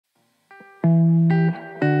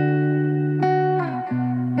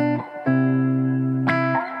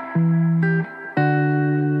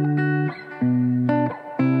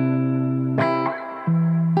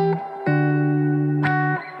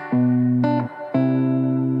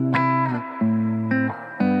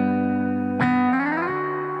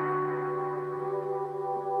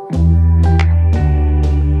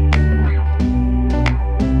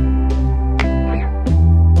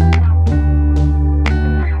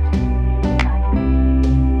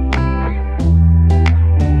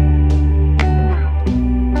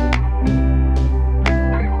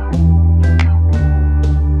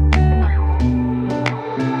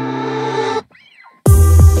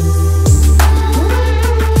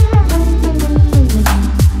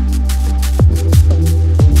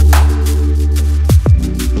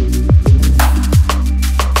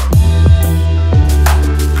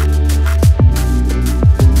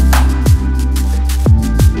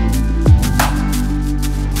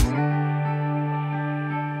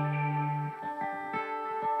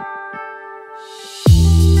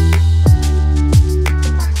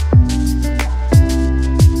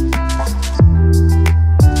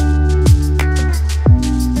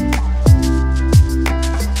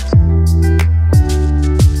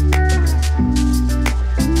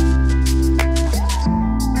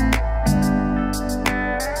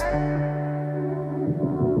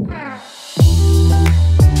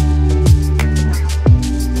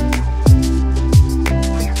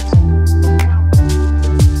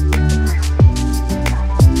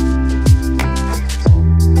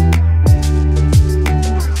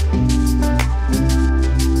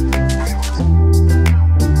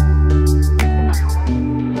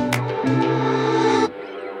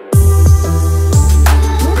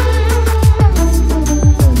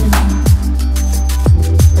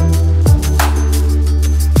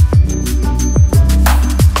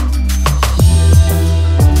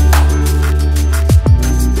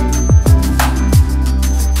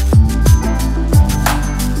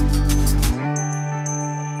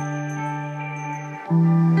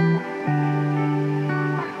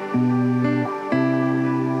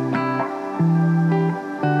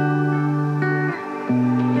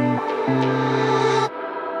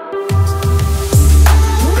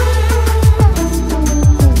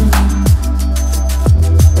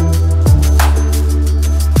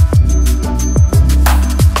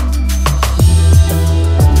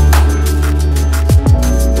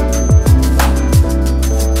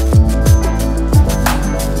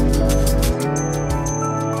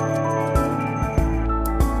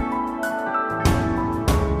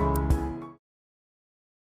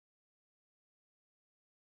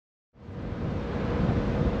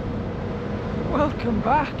Welcome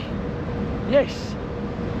back. Yes,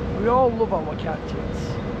 we all love our gadgets.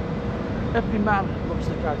 Every man loves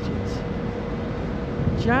the gadgets.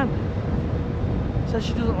 Jan says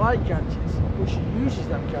she doesn't like gadgets, but she uses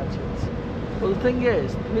them gadgets. But the thing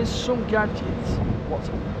is, there is some gadgets what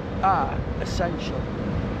are essential.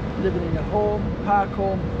 Living in a home, park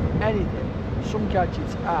home, anything. Some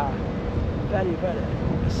gadgets are very, very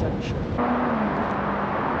essential.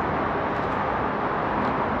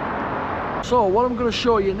 So what I'm going to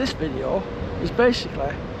show you in this video is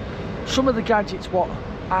basically some of the gadgets what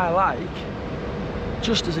I like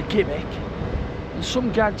just as a gimmick, and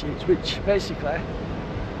some gadgets which basically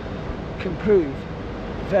can prove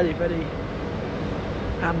very, very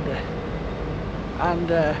handy. And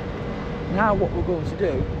now what we're going to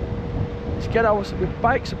do is get our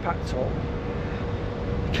bikes are packed up,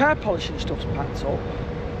 the car polishing stuff's packed up,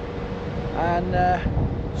 and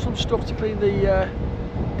some stuff to clean the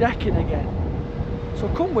decking again. So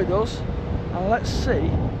come with us and let's see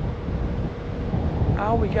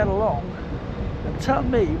how we get along, and tell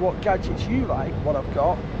me what gadgets you like, what I've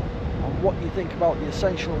got, and what you think about the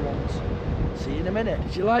essential ones. See you in a minute.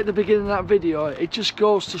 Did you like the beginning of that video? It just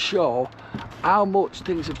goes to show how much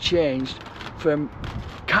things have changed from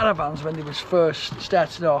caravans when they was first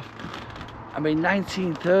starting off. I mean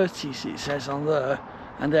 1930s it says on there,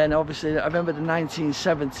 and then obviously I remember the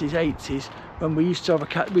 1970s, 80s when we used to have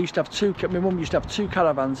my mum used to have two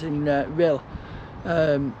caravans in Rill.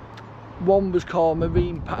 One was called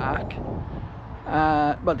Marine Park,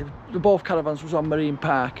 but both caravans was on Marine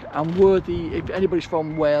Park, and if anybody's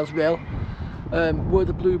from Wales, Rill, were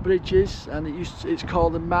the Blue Bridges, and it's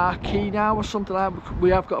called the Marquee now or something like that.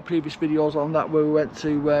 We have got previous videos on that where we went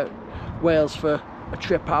to Wales for a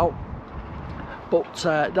trip out, but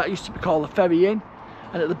that used to be called the Ferry Inn,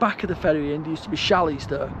 and at the back of the Ferry Inn there used to be chalets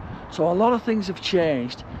there. So a lot of things have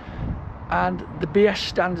changed, and the BS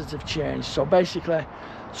standards have changed. So basically,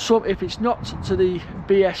 if it's not to the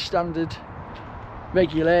BS standard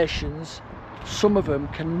regulations, some of them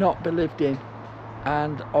cannot be lived in,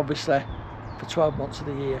 and obviously for 12 months of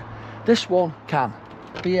the year. This one can.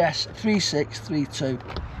 BS 3632.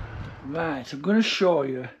 Right, I'm going to show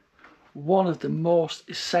you one of the most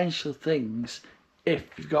essential things if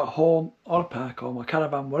you've got a home or a park home or a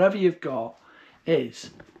caravan, whatever you've got,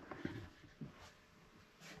 is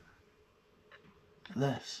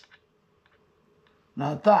this.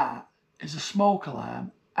 Now that is a smoke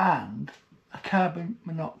alarm and a carbon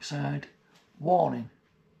monoxide warning.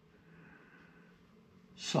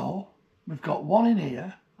 So we've got one in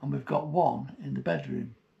here and we've got one in the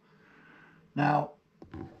bedroom. Now,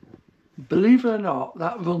 believe it or not,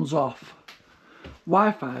 that runs off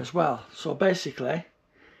Wi-Fi as well. So basically,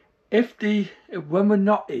 when we're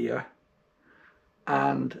not here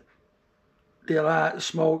and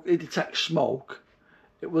it detects smoke,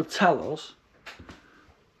 it will tell us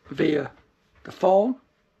via the phone,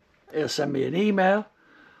 it'll send me an email,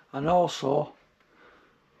 and also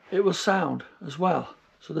it will sound as well.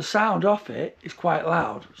 So the sound off it is quite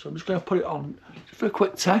loud. So I'm just going to put it on for a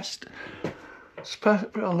quick test. Just put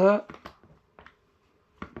it on there.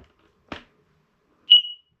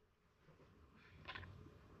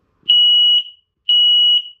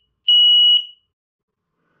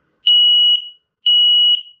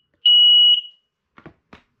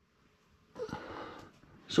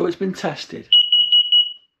 So it's been tested,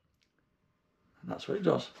 and that's what it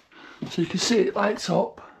does. So you can see it lights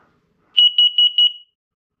up.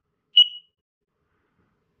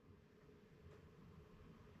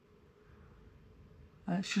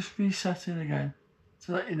 And it's just resetting again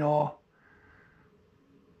to let you know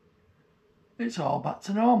it's all back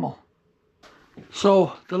to normal.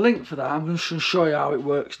 So the link for that, I'm just going to show you how it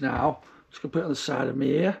works now. Just going to put it on the side of me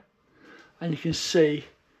here, and you can see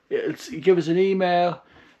it'll give us an email.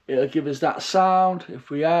 It'll give us that sound if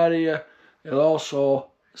we are here. It'll also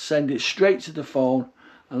send it straight to the phone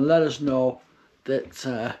and let us know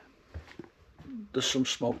that there's some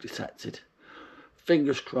smoke detected.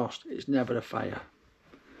 Fingers crossed it's never a fire.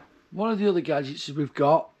 One of the other gadgets we've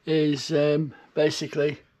got is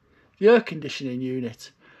basically the air conditioning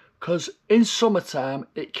unit, because in summertime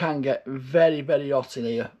it can get very, very hot in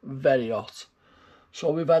here, very hot.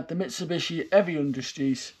 So we've had the Mitsubishi Heavy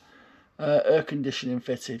Industries air conditioning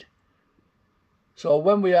fitted. So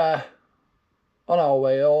when we are on our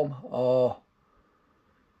way home, or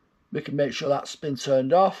we can make sure that's been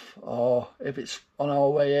turned off, or if it's on our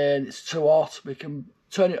way in, it's too hot, we can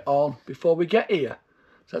turn it on before we get here.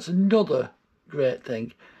 So that's another great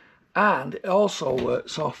thing. And it also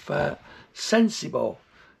works off Sensibo.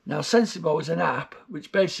 Now Sensibo is an app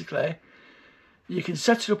which basically you can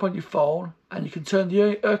set it up on your phone and you can turn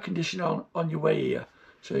the air conditioning on your way here.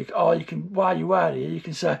 So you can, while you are here, you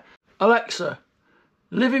can say, Alexa,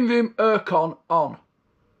 living room aircon on.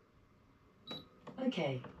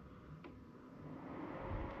 Okay.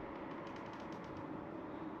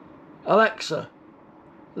 Alexa,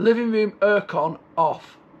 living room aircon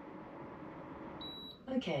off.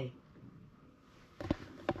 Okay.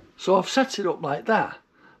 So I've set it up like that.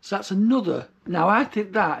 So that's another. Now I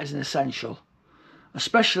think that is an essential,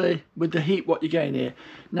 especially with the heat what you're getting here.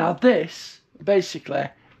 Now this basically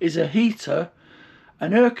is a heater,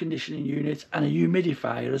 an air conditioning unit and a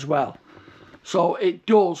humidifier as well. So it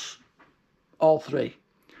does all three.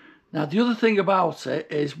 Now the other thing about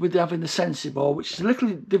it is with having the Sensibo, which is a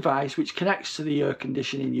little device which connects to the air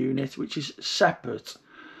conditioning unit, which is separate.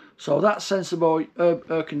 So that Sensibo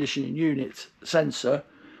air conditioning unit sensor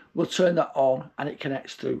will turn that on and it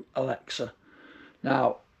connects through Alexa.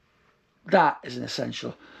 Now that is an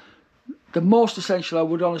essential. The most essential I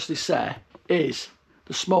would honestly say is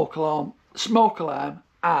the smoke alarm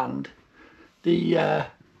and the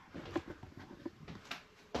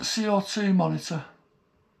CO2 monitor.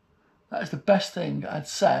 That is the best thing I'd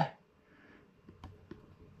say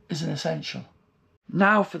is an essential.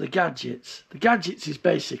 Now for the gadgets. The gadgets is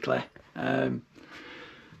basically the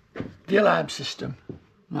alarm system.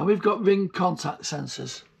 Now we've got ring contact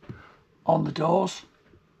sensors on the doors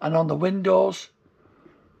and on the windows,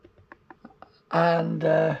 and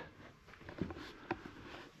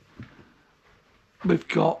we've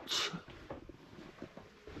got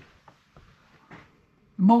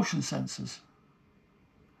motion sensors.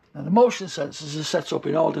 Now the motion sensors are set up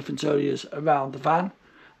in all different areas around the van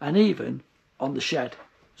and even on the shed,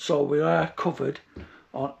 so we are covered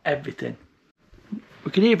on everything.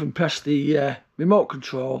 We can even press the remote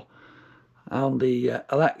control on the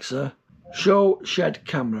Alexa, show shed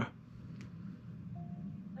camera.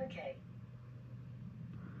 Okay.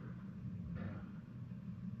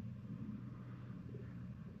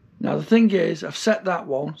 Now the thing is, I've set that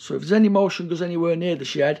one, so if there's any motion goes anywhere near the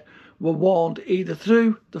shed, we're warned either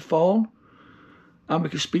through the phone, and we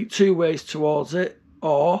can speak 2 ways towards it,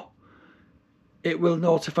 or it will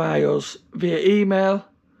notify us via email,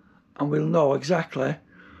 and we'll know exactly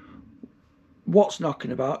what's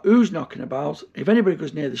knocking about, who's knocking about, if anybody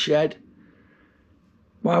goes near the shed,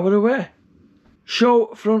 while we're away.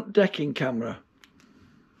 Show front decking camera.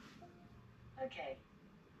 Okay.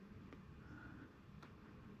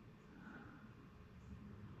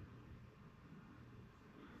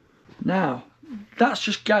 Now, that's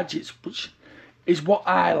just gadgets, which is what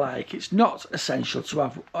I like. It's not essential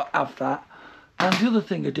to have that. And the other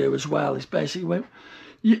thing I do as well is basically when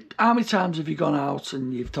how many times have you gone out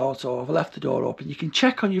and you've thought, oh, I've left the door open? You can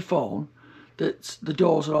check on your phone that the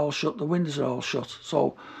doors are all shut, the windows are all shut.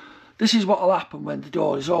 So this is what will happen when the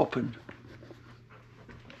door is open.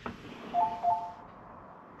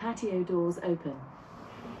 Patio doors open.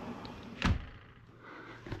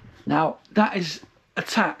 Now that is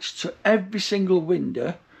attached to every single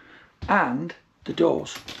window and the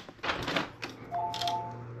doors.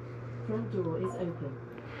 Front door is open.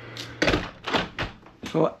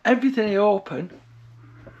 So everything is open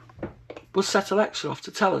will set Alexa off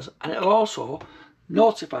to tell us, and it'll also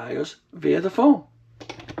notify us via the phone.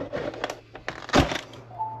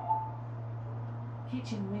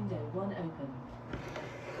 Kitchen window 1 open.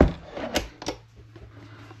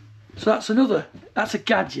 So that's a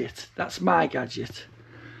gadget. That's my gadget.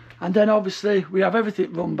 And then obviously we have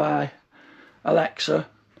everything run by Alexa.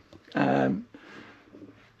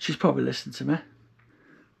 She's probably listened to me.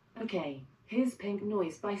 Okay, here's Pink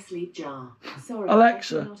Noise by Sleep Jar. Sorry,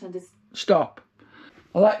 Alexa, I do not understand. stop.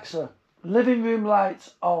 Alexa, living room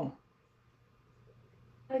lights on.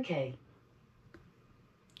 Okay.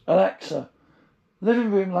 Alexa,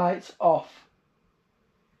 living room lights off.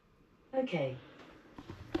 Okay.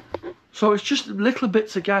 So it's just little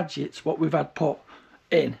bits of gadgets what we've had put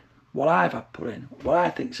in, what I've had put in, what I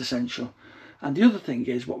think is essential. And the other thing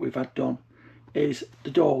is what we've had done is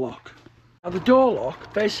the door lock. Now the door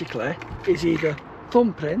lock basically is either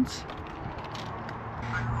thumbprint,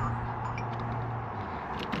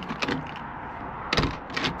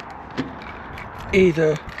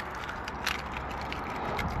 either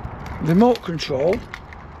remote control,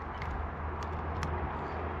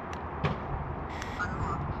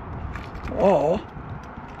 or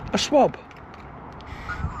a swab.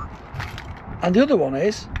 And the other one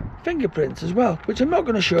is fingerprints as well, which I'm not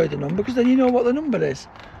going to show you the number because then you know what the number is.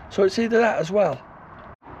 So it's either that as well.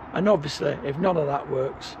 And obviously if none of that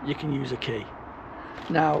works, you can use a key.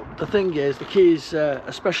 Now the thing is, the key is a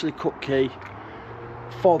specially cut key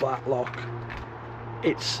for that lock.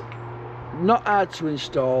 It's not hard to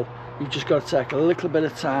install, you've just got to take a little bit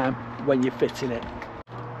of time when you're fitting it.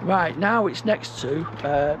 Right, now it's next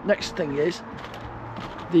thing is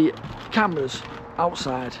the cameras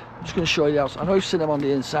outside. I'm just going to show you the outside. I know you've seen them on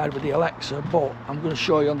the inside with the Alexa, but I'm going to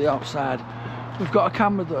show you on the outside. We've got a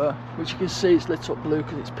camera there, which you can see it's lit up blue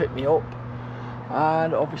because it's picked me up.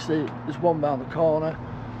 And obviously there's one round the corner.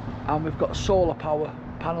 And we've got solar power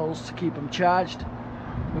panels to keep them charged.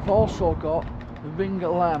 We've also got the Ring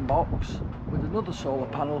alarm box with another solar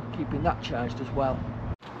panel keeping that charged as well.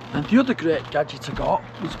 And the other great gadget I got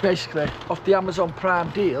was basically off the Amazon Prime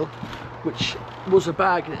deal, which was a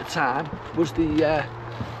bargain at the time, was the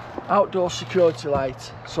outdoor security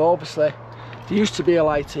light. So obviously there used to be a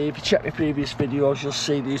light here. If you check my previous videos, you'll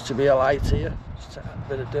see there used to be a light here. Just take a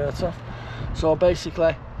bit of dirt off. So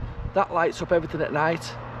basically that lights up everything at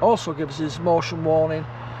night, also gives us motion warning,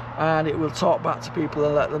 and it will talk back to people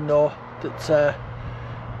and let them know that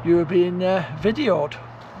you are being videoed.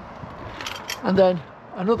 And then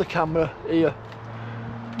another camera here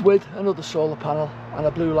with another solar panel, and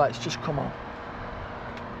a blue light's just come on.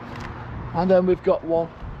 And then we've got one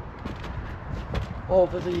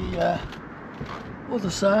over the other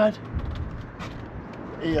side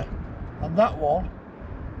here, and that one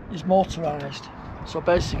is motorised. So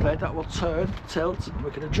basically that will turn, tilt, and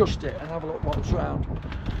we can adjust it and have a look what's round.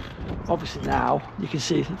 Obviously now you can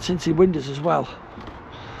see tinted windows as well.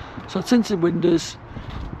 So tinted windows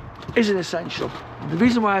is an essential. The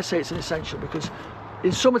reason why I say it's an essential, because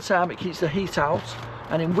in summertime it keeps the heat out,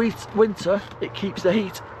 and in winter it keeps the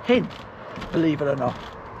heat in, believe it or not.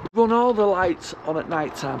 We run all the lights on at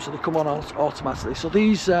night time, so they come on automatically. So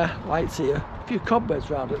these lights here, a few cobwebs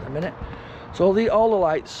around at the minute, so all the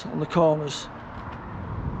lights on the corners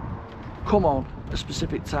come on at a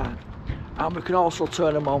specific time, and we can also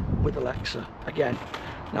turn them on with Alexa again.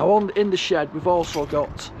 Now in the shed we've also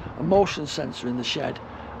got a motion sensor in the shed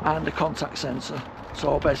and a contact sensor.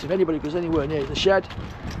 So basically if anybody goes anywhere near the shed,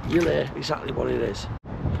 you'll hear exactly what it is.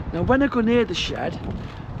 Now when I go near the shed,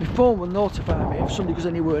 my phone will notify me if somebody goes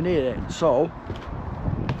anywhere near it. So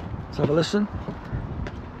let's have a listen.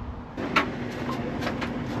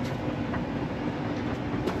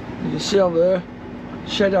 You can see on there,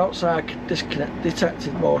 shed outside disconnect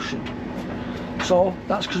detected motion. So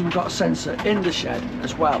that's because we've got a sensor in the shed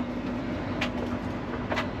as well.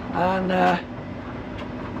 And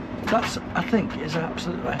that's, I think, is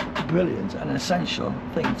absolutely brilliant and essential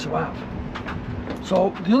thing to have.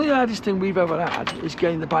 So the only hardest thing we've ever had is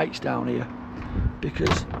getting the bikes down here,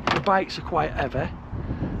 because the bikes are quite heavy,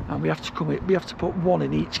 and we have to put one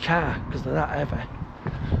in each car because they're that heavy.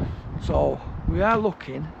 So we are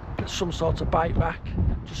looking at some sort of bike rack,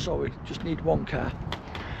 just so we just need one car.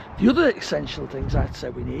 The other essential things I'd say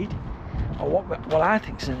we need, or what I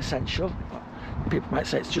think is an essential, people might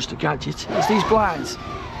say it's just a gadget, is these blinds.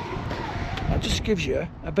 That just gives you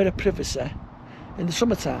a bit of privacy in the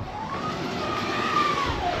summertime.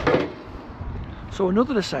 So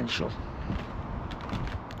another essential,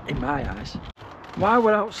 in my eyes, while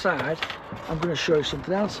we're outside, I'm going to show you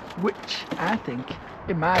something else, which I think,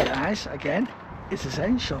 in my eyes, again, is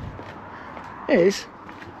essential, is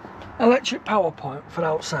electric power point for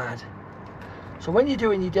outside. So when you're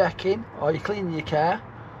doing your decking, or you're cleaning your car,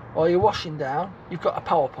 or you're washing down, you've got a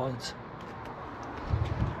power point.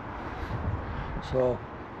 So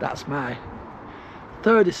that's my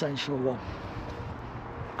third essential one,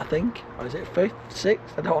 I think, or is it fifth,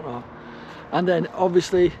 sixth, I don't know. And then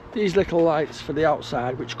obviously these little lights for the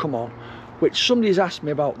outside which come on, which somebody's asked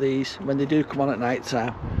me about these when they do come on at night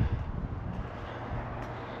time.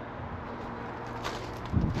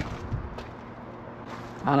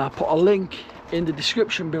 And I'll put a link in the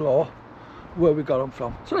description below where we got them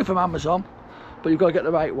from. It's only from Amazon, but you've got to get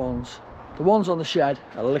the right ones. The ones on the shed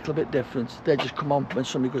are a little bit different. They just come on when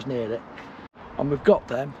somebody goes near it. And we've got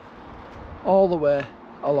them all the way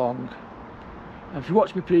along. And if you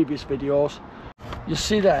watch my previous videos, you'll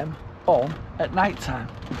see them on at night time.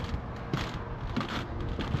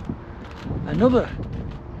 Another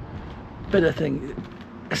bit of thing,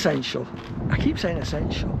 essential. I keep saying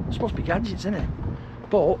essential. It's supposed to be gadgets, isn't it?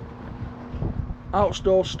 But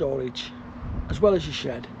outdoor storage, as well as your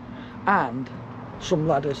shed, and some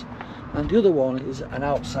ladders. And the other one is an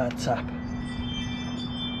outside tap.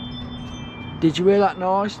 Did you hear that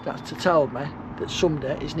noise? That's to tell me that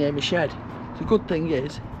somebody is near my shed. The good thing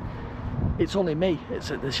is, it's only me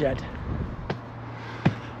that's at the shed.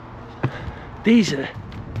 These are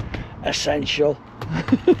essential.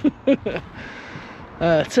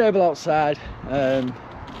 Table outside.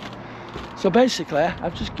 So basically,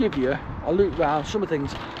 I've just give you a look round some of the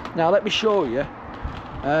things. Now let me show you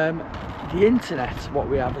the internet, what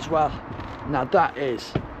we have as well. Now that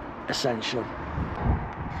is essential.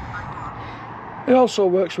 It also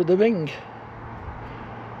works with the Ring.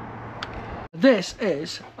 This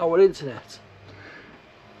is our internet.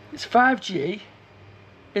 It's 5G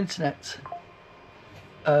internet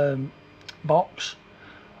box,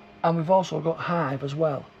 and we've also got Hive as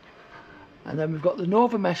well. And then we've got the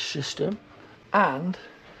Nova Mesh system and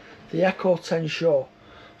the Echo 10 Show.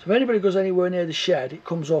 So if anybody goes anywhere near the shed, it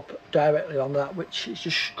comes up directly on that, which is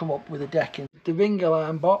just come up with a decking. The Ring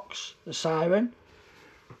alarm box, the siren,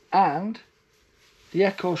 and the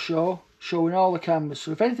Echo Show showing all the cameras.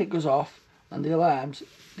 So if anything goes off and the alarms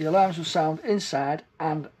will sound inside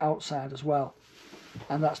and outside as well.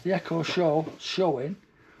 And that's the Echo Show showing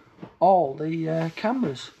all the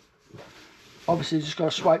cameras. Obviously you just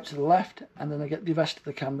got to swipe to the left, and then I get the rest of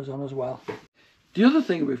the cameras on as well. The other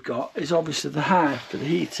thing we've got is obviously the Hive for the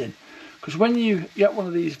heating, because when you get one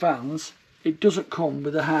of these vans, it doesn't come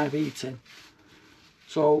with the Hive heating.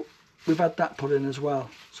 So we've had that put in as well,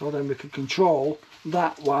 so then we can control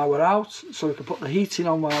that while we're out, so we can put the heating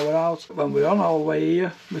on while we're out. When we're on our way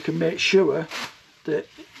here, we can make sure that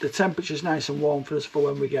the temperature's nice and warm for us for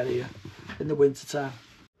when we get here in the winter time.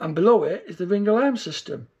 And below it is the Ring alarm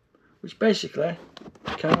system, which basically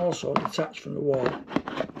can also detach from the wall.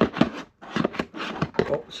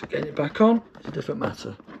 But getting it back on is a different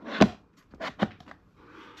matter.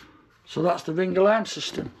 So that's the Ring alarm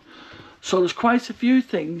system. So there's quite a few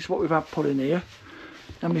things what we've had put in here,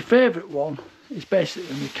 and my favourite one is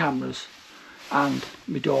basically my cameras and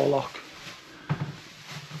my door lock.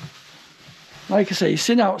 Like I say, you're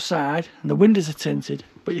sitting outside and the windows are tinted,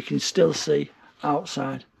 but you can still see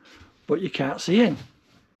outside, but you can't see in.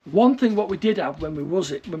 One thing what we did have when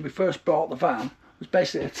we first bought the van was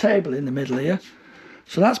basically a table in the middle here.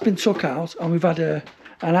 So that's been took out, and we've had an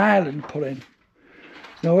island put in.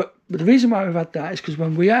 Now, but the reason why we've had that is because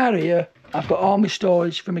when we are here, I've got all my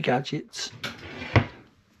storage for my gadgets.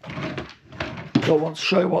 Don't want to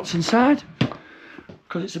show you what's inside,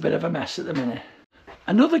 because it's a bit of a mess at the minute.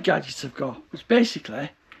 Another gadget I've got, which basically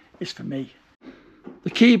is for me, the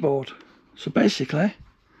keyboard. So basically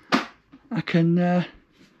I can I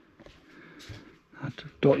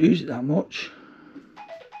don't use it that much.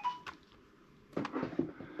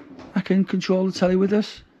 I can control the telly with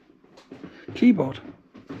this keyboard.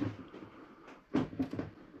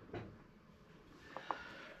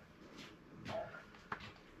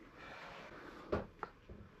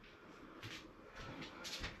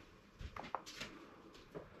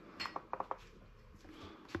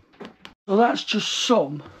 So that's just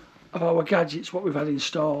some of our gadgets, what we've had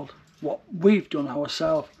installed, what we've done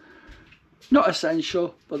ourselves. Not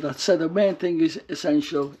essential, but I said the main thing is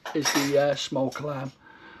essential is the smoke alarm.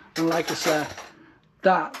 And like I said,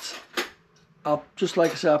 that, I'll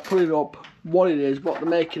put it up, what it is, what the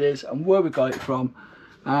make it is, and where we got it from.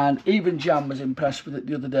 And even Jan was impressed with it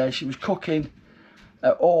the other day. She was cooking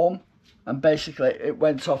at home, and basically it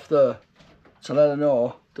went off there to let her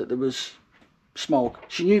know that there was smoke.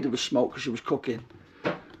 She knew there was smoke because she was cooking,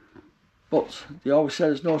 but they always say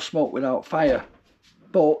there's no smoke without fire,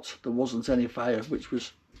 but there wasn't any fire, which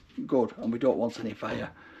was good, and we don't want any fire.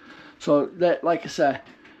 So like I say,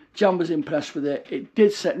 Jan was impressed with it. It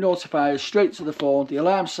did notify us straight to the phone. The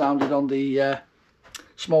alarm sounded on the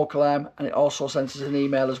smoke alarm, and it also sent us an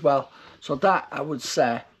email as well. So that, I would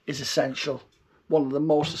say, is essential, one of the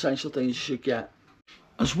most essential things you should get,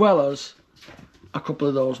 as well as a couple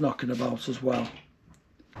of those knocking about as well.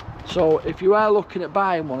 So if you are looking at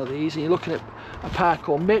buying one of these and you're looking at a park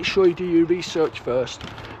home, make sure you do your research first.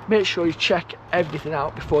 Make sure you check everything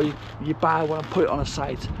out before you buy one and put it on a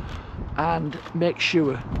site, and make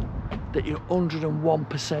sure that you're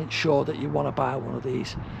 101% sure that you want to buy one of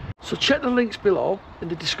these. So check the links below in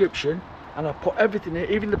the description, and I'll put everything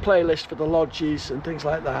in, even the playlist for the lodges and things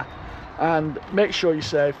like that. And make sure you're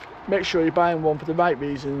safe, make sure you're buying one for the right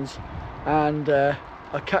reasons, and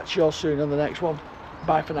I'll catch you all soon on the next one.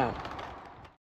 Bye for now.